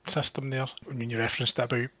campaign system there, when you referenced it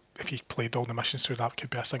about if you played all the missions through that could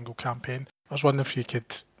be a single campaign, I was wondering if you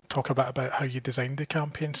could talk a bit about how you designed the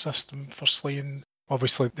campaign system for Slaying.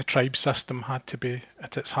 Obviously, the tribe system had to be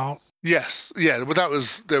at its heart. Yes, yeah. Well,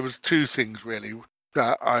 there was two things really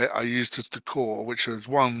that I used as the core, which was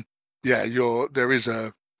one, yeah, there is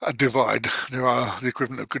a divide. There are the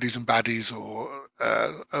equivalent of goodies and baddies, or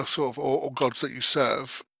or gods that you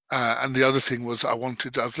serve. And the other thing was I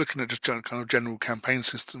was looking at just kind of general campaign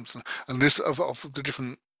systems, and this of the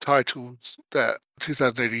different titles that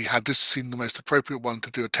 2080 had, this seemed the most appropriate one to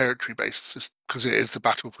do a territory-based system, because it is the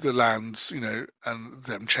battle for the lands, and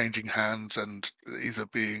them changing hands and either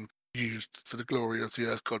being used for the glory of the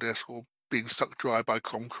Earth Goddess or being sucked dry by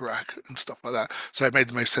Kromkarak and stuff like that. So it made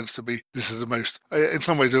the most sense to be, this is the most, in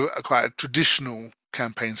some ways, quite a traditional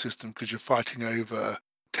campaign system, because you're fighting over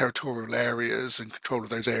territorial areas, and control of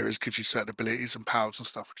those areas gives you certain abilities and powers and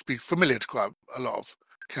stuff, which would be familiar to quite a lot of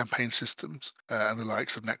campaign systems and the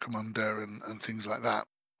likes of Necromunda and things like that.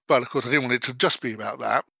 But of course, I didn't want it to just be about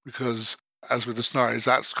that, because as with the scenarios,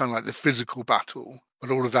 that's kind of like the physical battle. But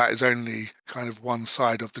all of that is only kind of one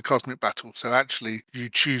side of the cosmic battle. So actually, you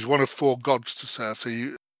choose one of 4 gods to serve. So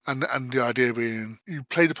and the idea being, you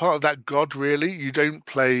play the part of that god, really. You don't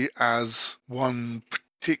play as one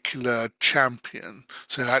particular champion.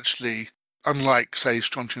 So actually, unlike, say,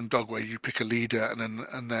 Strontium Dog, where you pick a leader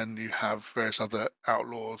and then you have various other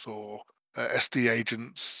outlaws or SD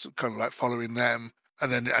agents kind of like following them,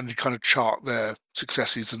 and you kind of chart their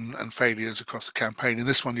successes and failures across the campaign. In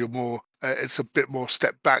this one, you're more, it's a bit more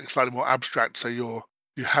step back, slightly more abstract. So you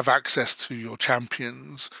have access to your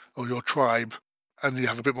champions or your tribe, and you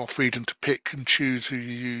have a bit more freedom to pick and choose who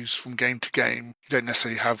you use from game to game. You don't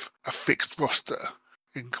necessarily have a fixed roster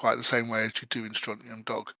in quite the same way as you do in Strontium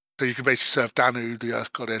Dog. So you can basically serve Danu, the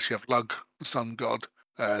Earth Goddess. You have Lug, the Sun God.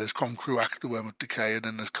 There's Kromkruak, the Worm of Decay, and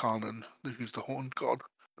then there's Karnan, who's the Horned God,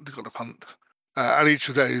 the God of Hunt. And each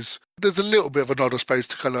of those, there's a little bit of a nod, I suppose,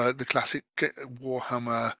 to kind of like the classic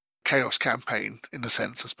Warhammer Chaos campaign, in a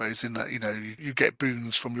sense, I suppose, in that, you get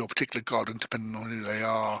boons from your particular god, and depending on who they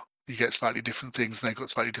are, you get slightly different things, and they've got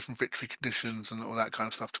slightly different victory conditions and all that kind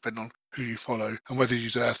of stuff, depending on who you follow, and whether you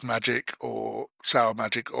use earth magic or sour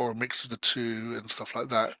magic or a mix of the two and stuff like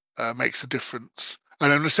that makes a difference.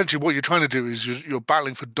 And then essentially what you're trying to do is you're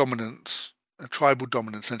battling for dominance, a tribal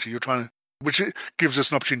dominance, essentially. You're trying to, which gives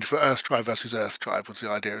us an opportunity for Earth tribe versus Earth tribe was the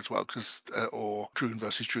idea as well, because or Droon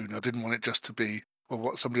versus Droon. I didn't want it just to be, well,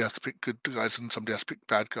 what, somebody has to pick good guys and somebody has to pick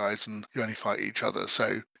bad guys, and you only fight each other.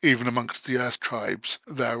 So even amongst the Earth tribes,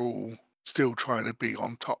 they're all still trying to be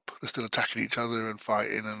on top. They're still attacking each other and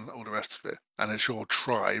fighting and all the rest of it. And it's your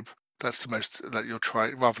tribe. That's the most that you're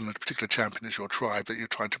trying, rather than a particular champion, it's your tribe that you're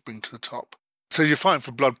trying to bring to the top. So you're fighting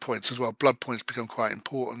for blood points as well. Blood points become quite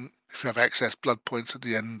important. If you have excess blood points at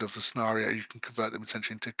the end of the scenario, you can convert them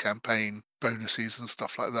essentially into campaign bonuses and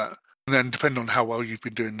stuff like that. And then depending on how well you've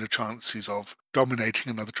been doing, the chances of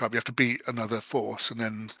dominating another tribe, you have to beat another force, and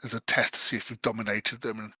then there's a test to see if you've dominated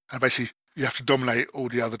them. And basically, you have to dominate all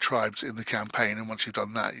the other tribes in the campaign, and once you've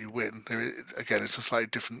done that, you win. Again, it's a slightly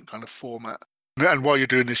different kind of format. And while you're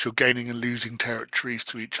doing this, you're gaining and losing territories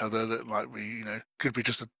to each other that might be, could be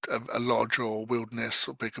just a lodge or a wilderness,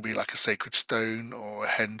 or it could be like a sacred stone or a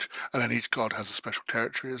henge. And then each god has a special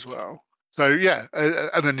territory as well. So yeah,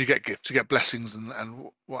 and then you get gifts, you get blessings and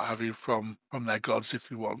what have you from their gods if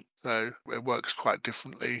you want. So it works quite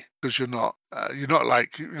differently, because you're not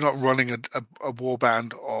running a war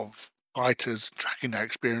band of fighters tracking their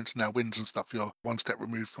experience and their wins and stuff. You're one step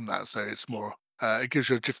removed from that, so it's more. It gives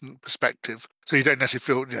you a different perspective, so you don't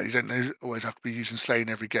necessarily feel, you don't always have to be using Slay in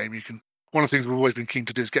every game. You can. One of the things we've always been keen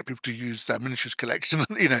to do is get people to use their miniatures collection,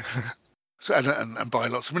 so and buy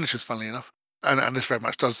lots of miniatures. Funnily enough, and this very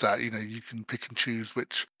much does that. You can pick and choose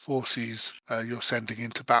which forces you're sending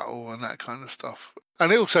into battle and that kind of stuff.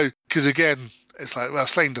 And it also, because again, it's like, well,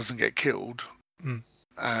 Slain doesn't get killed.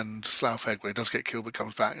 And Slough Egway does get killed but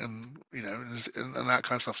comes back, and and that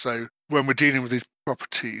kind of stuff. So when we're dealing with these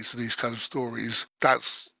properties, these kind of stories,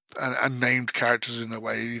 that's and named characters in a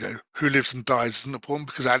way, who lives and dies isn't important,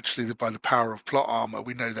 because actually by the power of plot armor,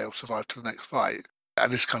 we know they'll survive to the next fight.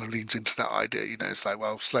 And this kind of leans into that idea, it's like,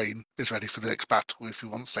 well, Slain is ready for the next battle if you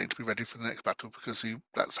want Slain to be ready for the next battle, because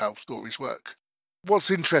that's how stories work.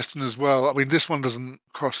 What's interesting as well, I mean, this one doesn't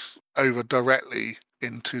cross over directly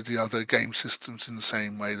into the other game systems in the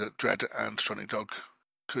same way that Dread and Stronny Dog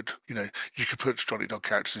could. You could put Stronny Dog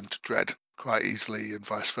characters into Dread quite easily and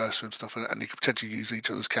vice versa and stuff, and you could potentially use each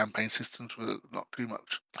other's campaign systems with not too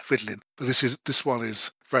much fiddling. But this one is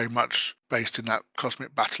very much based in that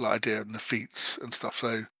cosmic battle idea and the feats and stuff.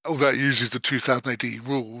 So although it uses the 2000 AD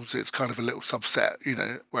rules, it's kind of a little subset,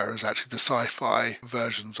 whereas actually the sci-fi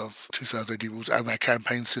versions of 2000 AD rules and their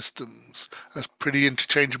campaign systems are pretty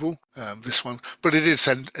interchangeable, this one. But it is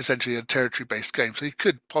essentially a territory-based game, so you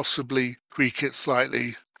could possibly tweak it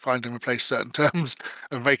slightly, find and replace certain terms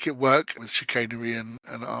and make it work with chicanery and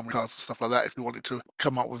armory cards and stuff like that if you wanted to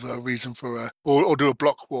come up with a reason for or do a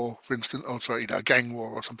block war, for instance, or sorry, a gang war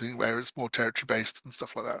or something where it's more territory based and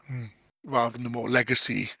stuff like that, rather than the more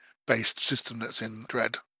legacy based system that's in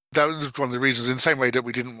Dread. That was one of the reasons, in the same way that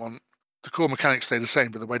we didn't want the core mechanics stay the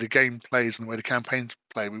same, but the way the game plays and the way the campaigns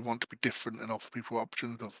play, we want to be different and offer people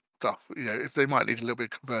options of stuff. If they might need a little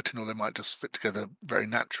bit of converting or they might just fit together very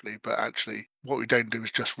naturally. But actually, what we don't do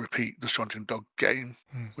is just repeat the Strontium Dog game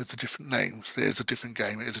with the different names. It is a different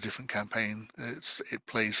game. It is a different campaign. It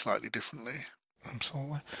plays slightly differently.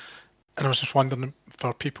 Absolutely. And I was just wondering,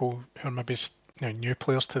 for people who are maybe new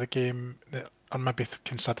players to the game that are maybe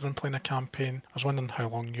considering playing a campaign, I was wondering how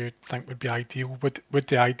long you think would be ideal. Would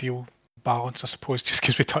the ideal balance, I suppose, just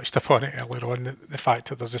because we touched upon it earlier on, the fact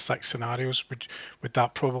that there's the 6 scenarios, would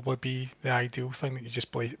that probably be the ideal thing, that you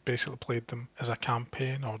just basically played them as a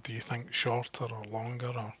campaign, or do you think shorter or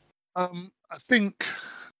longer? Or I think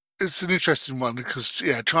it's an interesting one because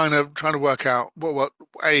trying to work out what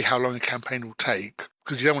how long a campaign will take,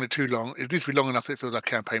 because you don't want it too long. It needs to be long enough that it feels like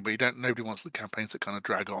a campaign, but nobody wants the campaigns that kind of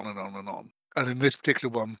drag on and on and on. And in this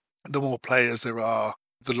particular one, the more players there are,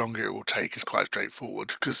 the longer it will take. Is quite straightforward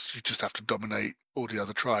because you just have to dominate all the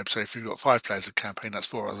other tribes. So if you've got 5 players in a campaign, that's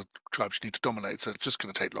 4 other tribes you need to dominate. So it's just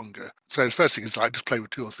going to take longer. So the first thing is just play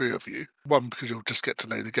with 2 or 3 of you. One, because you'll just get to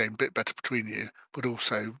know the game a bit better between you, but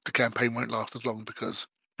also the campaign won't last as long because,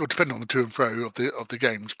 well, depending on the to and fro of the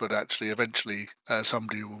games, but actually eventually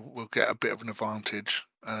somebody will get a bit of an advantage,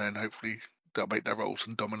 and then hopefully they'll make their rolls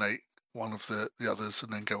and dominate one of the others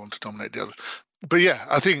and then go on to dominate the other. But yeah,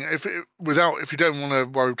 I think if you don't want to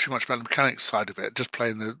worry too much about the mechanics side of it, just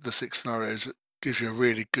playing the 6 scenarios gives you a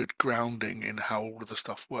really good grounding in how all of the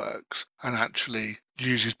stuff works and actually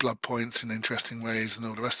uses blood points in interesting ways and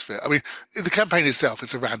all the rest of it. I mean, the campaign itself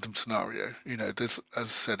is a random scenario. There's, as I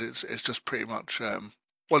said, it's just pretty much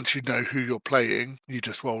once you know who you're playing, you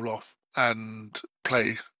just roll off and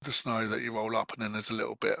play the scenario that you roll up, and then there's a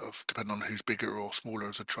little bit of, depending on who's bigger or smaller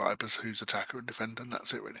as a tribe, as who's attacker and defender, and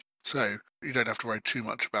that's it really. So you don't have to worry too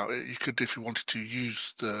much about it. You could, if you wanted to,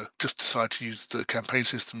 just decide to use the campaign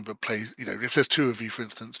system, but play, if there's 2 of you, for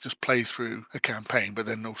instance, just play through a campaign, but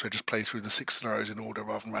then also just play through the 6 scenarios in order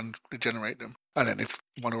rather than randomly generate them. And then if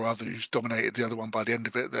one or other who's dominated the other one by the end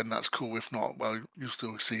of it, then that's cool. If not, well, you'll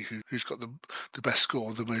still see who's got the best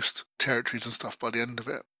score, the most territories and stuff by the end of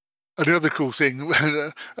it. And the other cool thing,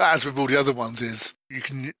 as with all the other ones, is you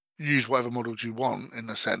can use whatever models you want, in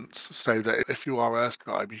a sense, so that if you are Earth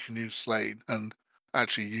Tribe, you can use Slain, and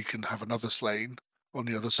actually you can have another Slain on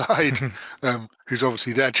the other side, who's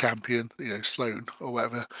obviously their champion, Sloan or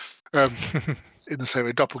whatever, in the same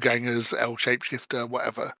way, doppelgangers, L shapeshifter,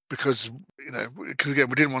 whatever, because again,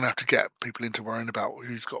 we didn't want to have to get people into worrying about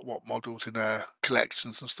who's got what models in their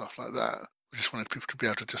collections and stuff like that. We just wanted people to be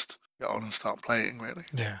able to just get on and start playing, really.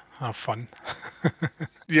 Yeah, have fun.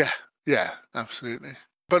 Yeah, absolutely.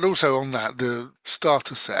 But also on that, the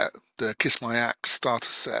starter set, the Kiss My Axe starter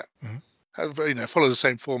set, follow the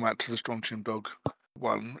same format to the Strontium Dog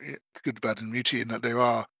one, Good, Bad and Muty, in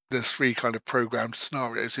that there's 3 kind of programmed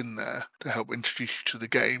scenarios in there to help introduce you to the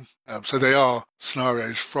game. So they are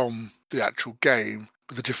scenarios from the actual game,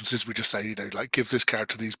 but the difference is we just say, like, give this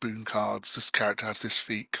character these boon cards, this character has this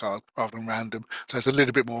feat card, rather than random. So it's a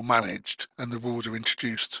little bit more managed, and the rules are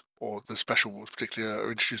introduced, or the special rules particularly,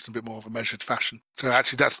 are introduced in a bit more of a measured fashion. So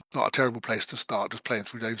actually that's not a terrible place to start, just playing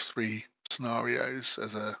through those 3 scenarios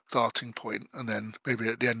as a starting point, and then maybe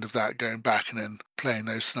at the end of that going back and then playing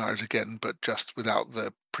those scenarios again, but just without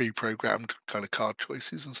the pre-programmed kind of card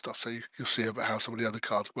choices and stuff, so you'll see about how some of the other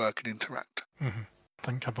cards work and interact. I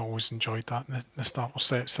think I've always enjoyed that in the starter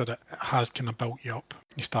sets, that it has kind of built you up.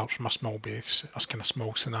 You start from a small base, a kind of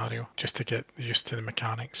small scenario, just to get used to the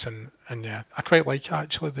mechanics, and yeah, I quite like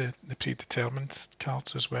actually the predetermined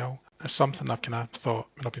cards as well. It's something I've kind of thought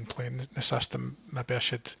when I've been playing the system, maybe I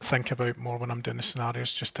should think about more when I'm doing the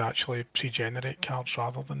scenarios, just to actually pre-generate cards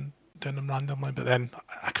rather than doing them randomly. But then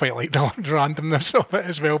I quite like the randomness of it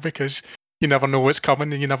as well, because you never know what's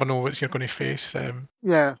coming, and you never know what you're going to face.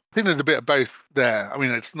 Yeah, I think there's a bit of both there. I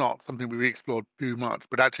mean, it's not something we explored too much,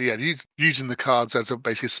 but actually, yeah, using the cards as a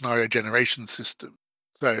basic scenario generation system.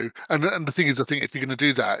 So, and the thing is, I think if you're going to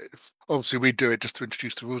do that, obviously we do it just to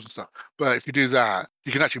introduce the rules and stuff. But if you do that,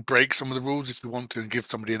 you can actually break some of the rules if you want to, and give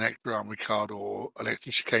somebody an extra armory card or an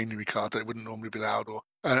extra chicanery card that wouldn't normally be allowed, or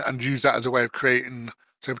and use that as a way of creating.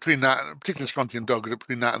 So between that, particularly Strontium Dog,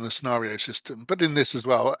 between that and the scenario system, but in this as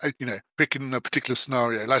well, picking a particular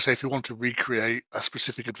scenario, like say if you want to recreate a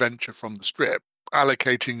specific adventure from the strip,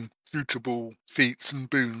 allocating suitable feats and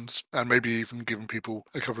boons, and maybe even giving people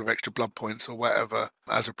a couple of extra blood points or whatever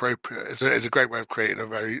as appropriate is a great way of creating a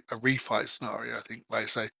refight scenario, I think, like I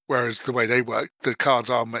say. Whereas the way they work, the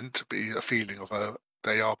cards are meant to be a feeling of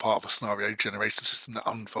they are part of a scenario generation system that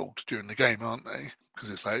unfolds during the game, aren't they? Because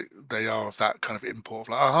it's like they are of that kind of import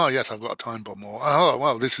of like, oh yes, I've got a time bomb, or oh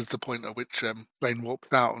well, this is the point at which Blaine warps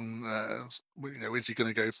out, and is he going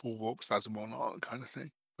to go full warp spasm or not, kind of thing.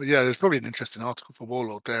 But yeah, there's probably an interesting article for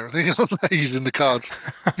Warlord there. I think using the cards.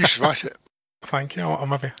 You should write it. Thank you. I'll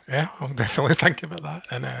definitely think about that.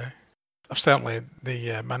 And certainly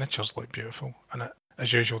the miniatures look beautiful, and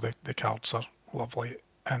as usual, the cards are lovely.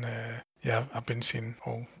 And yeah, I've been seeing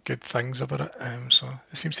all good things about it. So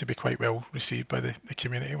it seems to be quite well received by the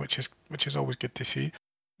community, which is always good to see.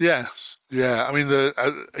 Yes, yeah. I mean,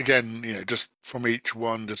 again, just from each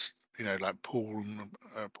one, just like Paul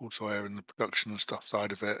Sawyer and the production and stuff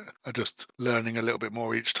side of it are just learning a little bit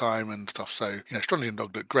more each time and stuff. So Strontium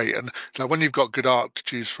Dog looked great, and so when you've got good art to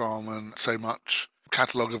choose from and so much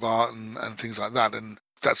catalogue of art and things like that, and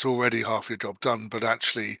that's already half your job done. But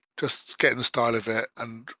actually, just getting the style of it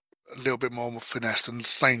and a little bit more finessed, and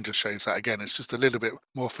Slane just shows that again. It's just a little bit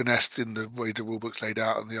more finessed in the way the rulebook's laid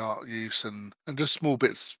out and the art use and just small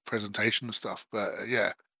bits presentation and stuff. But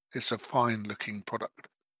yeah, it's a fine looking product.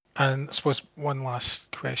 And I suppose one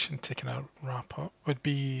last question to kind of wrap up would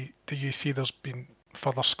be, do you see there's been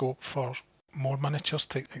further scope for more miniatures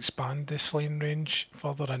to expand the Slane range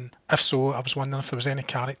further? And if so, I was wondering if there was any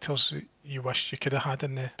characters you wish you could have had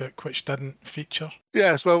in the book which didn't feature.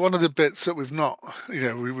 Yes, well, one of the bits that we've not,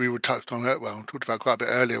 we were touched on it, talked about quite a bit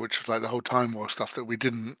earlier, which was like the whole Time War stuff that we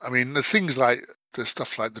didn't. I mean, there's things like the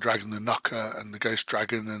stuff like the Dragon the Knucker and the Ghost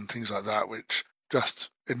Dragon and things like that, which just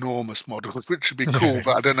enormous models, which would be cool,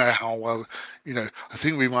 but I don't know how well. I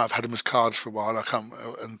think we might have had them as cards for a while. I can't,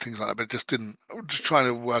 and things like that, but just didn't. Just trying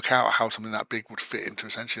to work out how something that big would fit into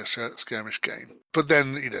essentially a skirmish game. But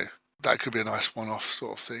then, that could be a nice one-off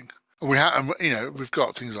sort of thing. And we have, we've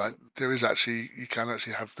got things like you can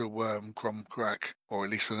actually have the worm Gromkrak, or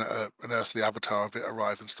at least an earthly avatar of it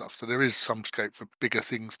arrive and stuff. So there is some scope for bigger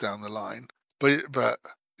things down the line. But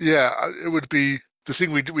yeah, it would be. The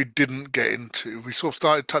thing we didn't get into, we sort of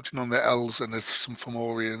started touching on the elves and there's some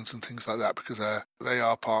Fomorians and things like that because they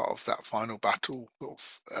are part of that final battle sort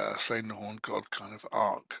of Slane the Horned God kind of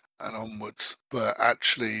arc and onwards. But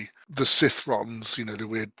actually, the Sithrons, the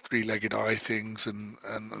weird three-legged eye things and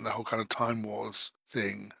the whole kind of Time Wars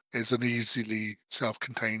thing is an easily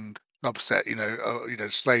self-contained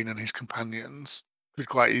subset. Slane and his companions could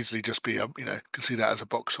quite easily just be could see that as a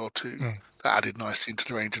box or two that added nicely into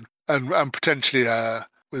the range and potentially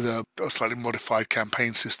with a slightly modified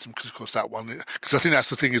campaign system because of course that one because I think that's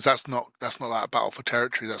the thing is that's not like a battle for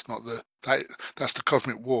territory, that's not that's the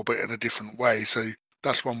Cosmic War but in a different way. So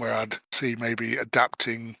that's one where I'd see maybe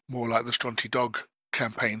adapting more like the Stronty Dog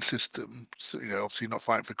campaign system. So, obviously not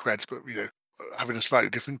fighting for creds, but having a slightly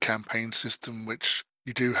different campaign system which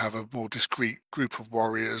you do have a more discrete group of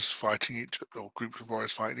warriors fighting each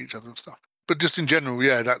other and stuff. But just in general,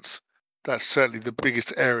 yeah, that's certainly the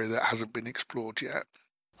biggest area that hasn't been explored yet.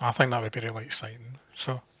 I think that would be really exciting.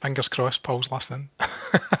 So fingers crossed, Paul's listening.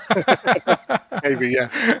 Maybe,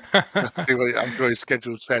 yeah. I'm sure his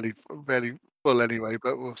schedule's fairly full anyway,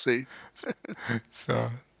 but we'll see. So,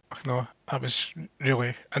 no, that was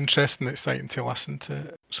really interesting and exciting to listen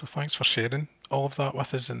to. So thanks for sharing all of that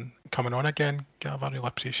with us and coming on again, Gav. I really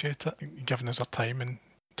appreciate it, giving us our time and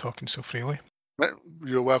talking so freely.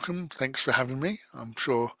 You're welcome. Thanks for having me. I'm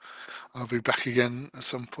sure I'll be back again at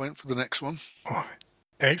some point for the next one. Oh,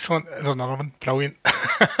 excellent. There's another one. Brilliant.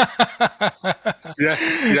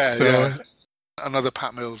 Yeah. Another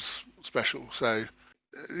Pat Mills special. So,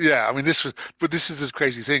 yeah, I mean, this is this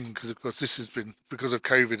crazy thing because, of course, this has been because of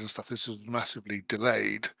COVID and stuff. This was massively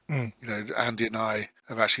delayed. Andy and I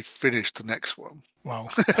have actually finished the next one. Wow.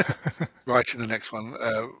 Writing the next one,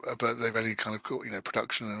 but they've only kind of caught,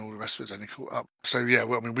 production and all the rest of it's only caught up. So yeah,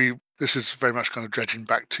 well, I mean, this is very much kind of dredging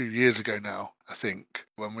back 2 years ago now, I think,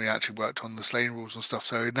 when we actually worked on the Slane rules and stuff.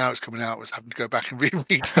 So now it's coming out, it's having to go back and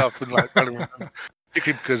reread stuff and like.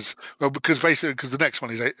 Particularly because the next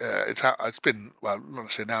one is it's been, well, not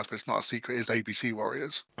necessarily announced, but it's not a secret. Is ABC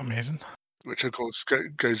Warriors, Amazing. which of course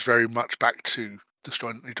goes very much back to the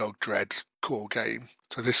Strongly Dog Dread core game.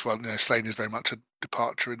 So this one, Slain is very much a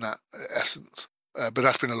departure in that essence. But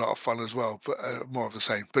that's been a lot of fun as well, but more of the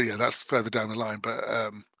same. But yeah, that's further down the line. But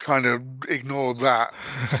kind of ignore that.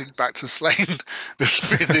 Think back to Slain. This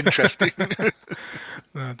has been interesting.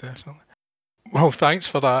 No, definitely. Well, thanks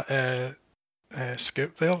for that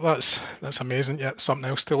scoop there. That's amazing. Yeah, something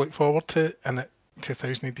else to look forward to, and it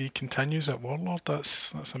 2000 AD continues at Warlord.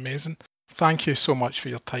 That's amazing. Thank you so much for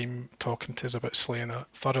your time talking to us about Slain. I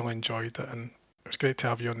thoroughly enjoyed it, and it was great to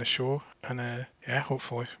have you on the show. And yeah,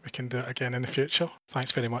 hopefully we can do it again in the future.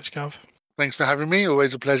 Thanks very much, Gav. Thanks for having me.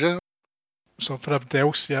 Always a pleasure. So for everybody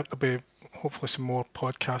else, yeah, there'll be hopefully some more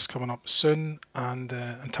podcasts coming up soon. And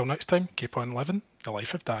until next time, keep on living the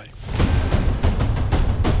life of Die.